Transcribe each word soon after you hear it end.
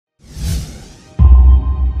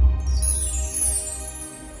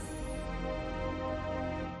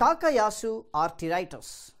Takayasu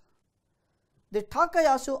Arteritis. The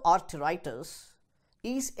Takayasu Arteritis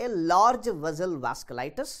is a large vessel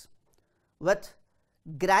vasculitis with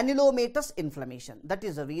granulomatous inflammation. That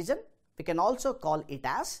is the reason we can also call it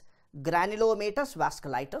as granulomatous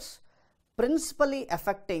vasculitis, principally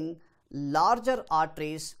affecting larger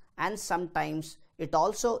arteries, and sometimes it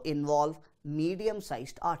also involves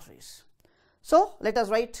medium-sized arteries. So let us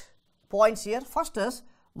write points here. First is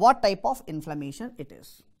what type of inflammation it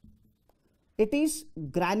is. It is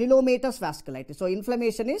granulomatous vasculitis. So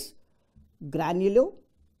inflammation is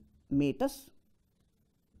granulomatous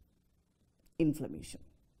inflammation.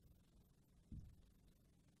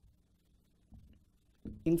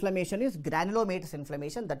 Inflammation is granulomatous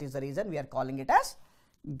inflammation. That is the reason we are calling it as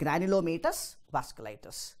granulomatous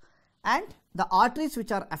vasculitis. And the arteries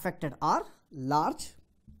which are affected are large,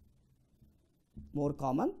 more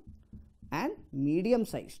common, and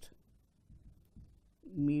medium-sized.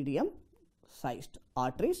 Medium-sized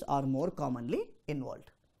arteries are more commonly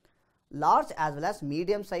involved. Large as well as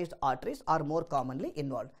medium-sized arteries are more commonly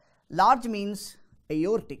involved. Large means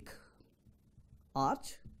aortic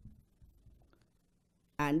arch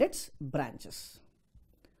and its branches.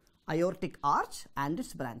 Aortic arch and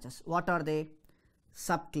its branches. What are they?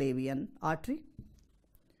 Subclavian artery,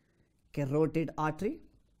 carotid artery,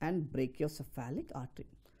 and brachiocephalic artery.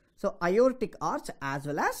 So aortic arch as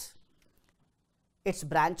well as its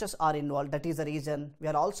branches are involved. That is the reason we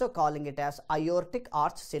are also calling it as aortic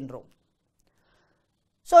arch syndrome.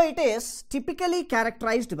 So it is typically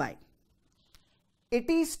characterized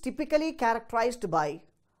by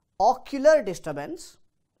ocular disturbance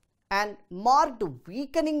and marked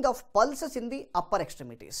weakening of pulses in the upper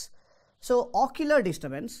extremities. So ocular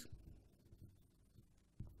disturbance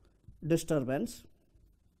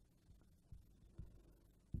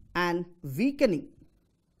and weakening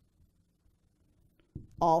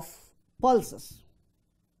of pulses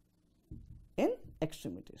in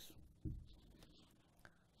extremities.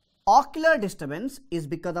 Ocular disturbance is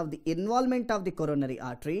because of the involvement of the coronary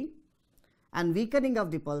artery, and weakening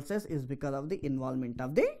of the pulses is because of the involvement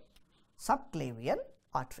of the subclavian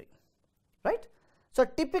artery, right? So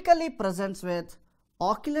typically presents with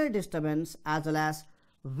ocular disturbance as well as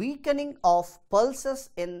weakening of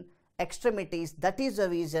pulses in extremities. That is the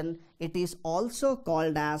reason it is also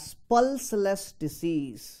called as pulseless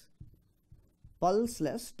disease.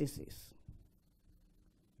 Pulseless disease,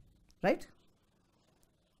 right?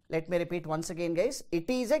 Let me repeat once again, guys. It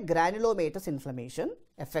is a granulomatous inflammation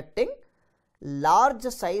affecting large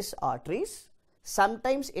size arteries.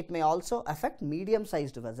 Sometimes it may also affect medium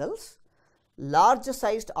sized vessels. Large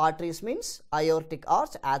sized arteries means aortic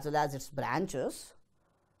arch as well as its branches,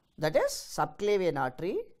 that is subclavian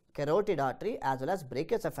artery, carotid artery as well as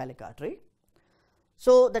brachiocephalic artery.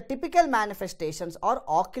 So the typical manifestations are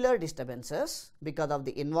ocular disturbances because of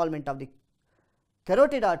the involvement of the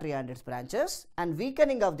carotid artery and its branches, and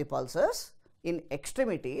weakening of the pulses in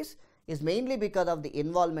extremities is mainly because of the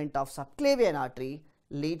involvement of subclavian artery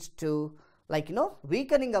leads to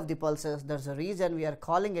weakening of the pulses. That's the reason we are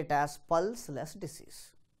calling it as pulseless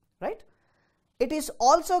disease, right? It is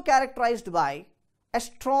also characterized by a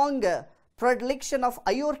strong predilection of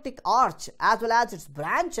aortic arch as well as its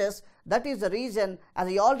branches. That is the reason, as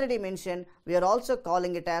I already mentioned, we are also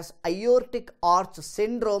calling it as aortic arch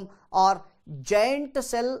syndrome or giant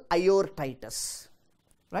cell aortitis,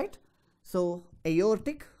 right? So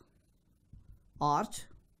aortic arch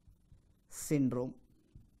syndrome,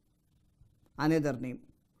 another name,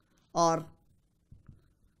 or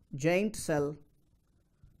giant cell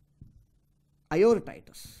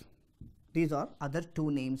aortitis. These are other two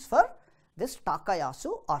names for this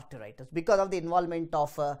Takayasu arteritis because of the involvement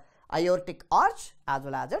of aortic arch as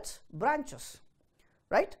well as its branches,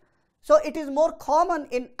 right? So it is more common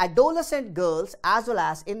in adolescent girls as well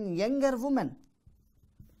as in younger women.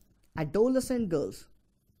 Adolescent girls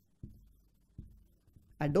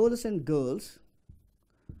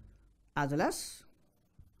as well as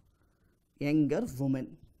younger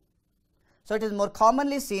women. So it is more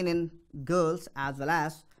commonly seen in girls as well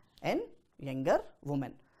as in younger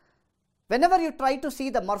women. Whenever you try to see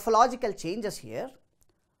the morphological changes here,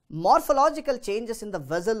 morphological changes in the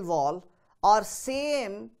vessel wall are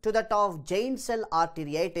same to that of giant cell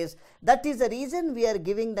arteritis. That is the reason we are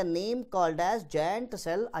giving the name called as giant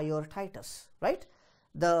cell aortitis, right?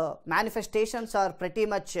 The manifestations are pretty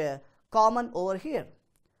much common over here.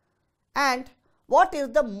 And what is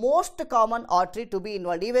the most common artery to be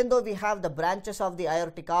involved? Even though we have the branches of the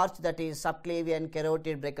aortic arch, that is subclavian,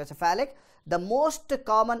 carotid, brachiocephalic, the most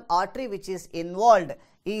common artery which is involved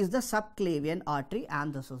is the subclavian artery,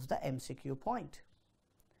 and this is the MCQ point.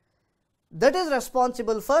 that is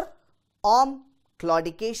responsible for arm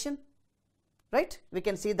claudication, right? We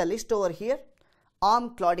can see the list over here.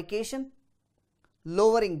 Arm claudication,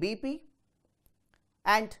 lowering BP,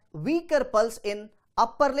 and weaker pulse in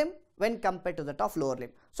upper limb when compared to that of lower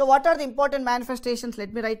limb. So what are the important manifestations?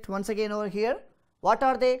 Let me write once again over here. What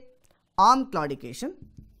are they? Arm claudication,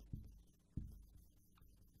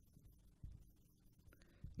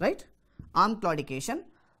 right? Arm claudication.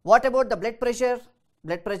 What about the blood pressure?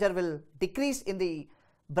 Blood pressure will decrease in the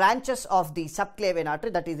branches of the subclavian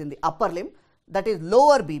artery, that is in the upper limb, that is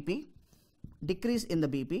lower BP, decrease in the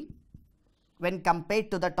BP when compared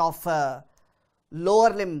to that of lower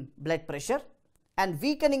limb blood pressure, and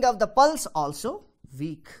weakening of the pulse also,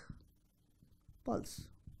 weak pulse,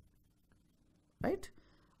 right?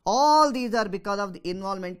 All these are because of the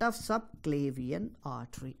involvement of subclavian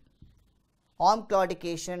artery. Arm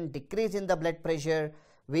claudication, decrease in the blood pressure,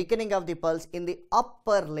 weakening of the pulse in the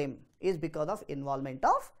upper limb is because of involvement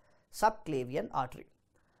of subclavian artery.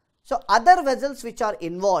 So other vessels which are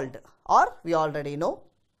involved are, we already know,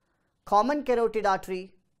 common carotid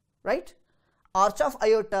artery, right? Arch of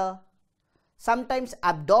aorta, sometimes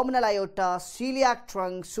abdominal aorta, celiac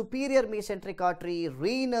trunk, superior mesenteric artery,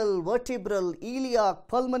 renal, vertebral, iliac,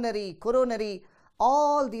 pulmonary, coronary,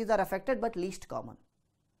 all these are affected but least common.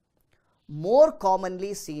 More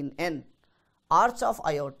commonly seen in arch of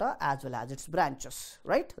aorta as well as its branches,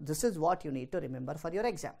 right? This is what you need to remember for your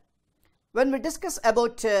exam. When we discuss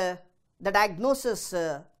about the diagnosis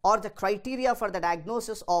or the criteria for the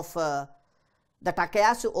diagnosis of the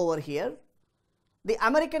Takayasu over here, the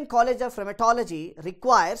American College of Rheumatology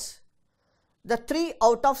requires the 3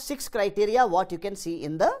 out of 6 criteria what you can see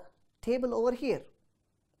in the table over here.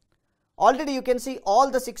 Already you can see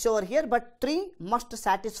all the 6 over here, but 3 must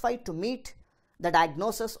satisfy to meet the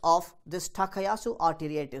diagnosis of this Takayasu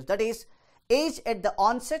arteritis. That is, age at the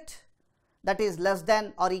onset, that is less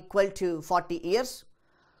than or equal to 40 years.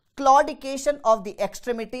 Claudication of the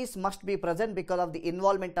extremities must be present because of the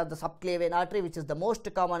involvement of the subclavian artery, which is the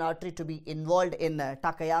most common artery to be involved in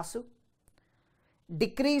Takayasu.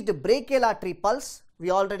 Decreased brachial artery pulse,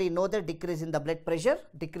 we already know that decrease in the blood pressure,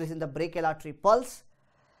 decrease in the brachial artery pulse,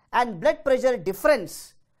 and blood pressure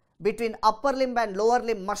difference between upper limb and lower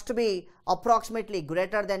limb must be approximately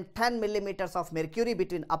greater than 10 millimeters of mercury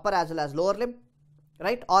between upper as well as lower limb,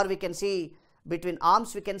 right? Or we can see between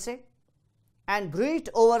arms, we can say. And bruit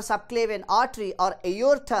over subclavian artery or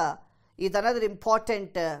aorta is another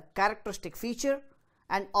important characteristic feature,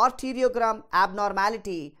 and arteriogram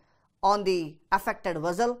abnormality on the affected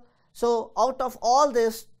vessel. So out of all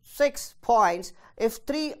these 6 points, if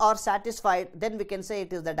 3 are satisfied, then we can say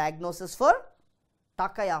it is the diagnosis for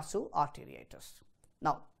Takayasu arteritis.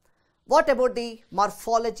 Now, what about the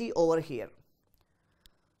morphology over here?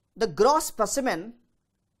 The gross specimen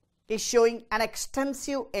is showing an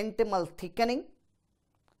extensive intimal thickening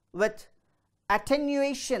with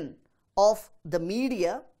attenuation of the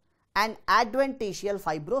media and adventitial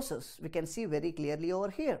fibrosis. We can see very clearly over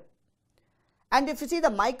here. And if you see the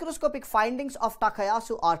microscopic findings of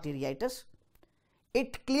Takayasu arteritis,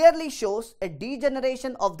 it clearly shows a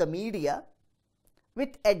degeneration of the media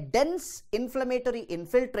with a dense inflammatory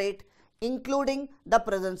infiltrate, including the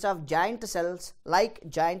presence of giant cells like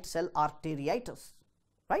giant cell arteritis,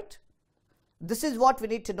 right? This is what we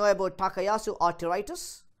need to know about Takayasu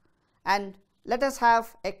arteritis. And let us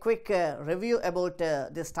have a quick review about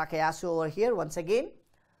this Takayasu over here once again.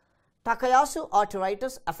 Takayasu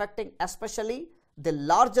arteritis affecting especially the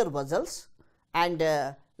larger vessels, and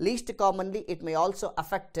least commonly it may also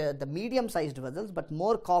affect the medium sized vessels, but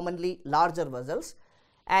more commonly larger vessels,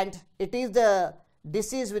 and it is the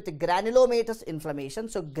disease with granulomatous inflammation.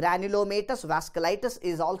 So granulomatous vasculitis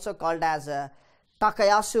is also called as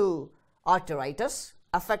Takayasu arteritis,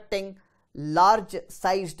 affecting large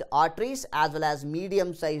sized arteries as well as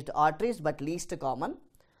medium sized arteries, but least common.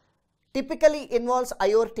 Typically involves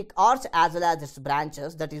aortic arch as well as its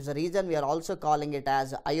branches. That is the reason we are also calling it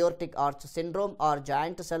as aortic arch syndrome or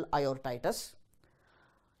giant cell aortitis.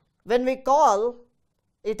 When we call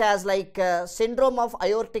it as like syndrome of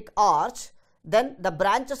aortic arch, then the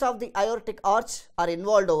branches of the aortic arch are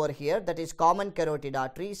involved over here, that is common carotid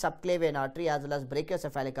artery, subclavian artery as well as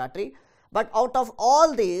brachiocephalic artery. But out of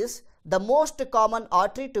all these, the most common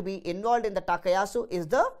artery to be involved in the Takayasu is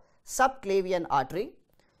the subclavian artery.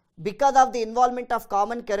 Because of the involvement of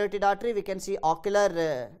common carotid artery, we can see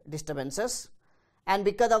ocular disturbances, and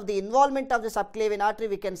because of the involvement of the subclavian artery,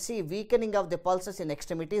 we can see weakening of the pulses in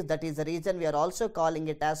extremities. That is the reason we are also calling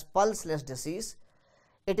it as pulseless disease.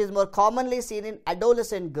 It is more commonly seen in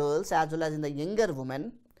adolescent girls as well as in the younger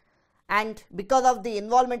women, And because of the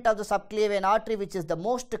involvement of the subclavian artery, which is the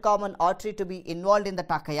most common artery to be involved in the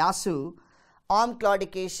Takayasu, arm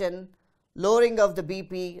claudication, lowering of the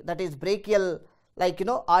BP, that is brachial,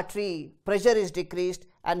 artery pressure is decreased,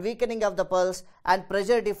 and weakening of the pulse, and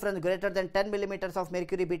pressure difference greater than 10 millimeters of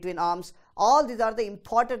mercury between arms. All these are the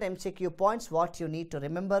important MCQ points what you need to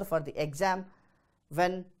remember for the exam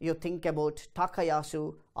when you think about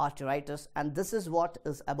Takayasu arteritis, and this is what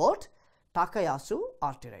is about Takayasu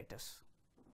arteritis.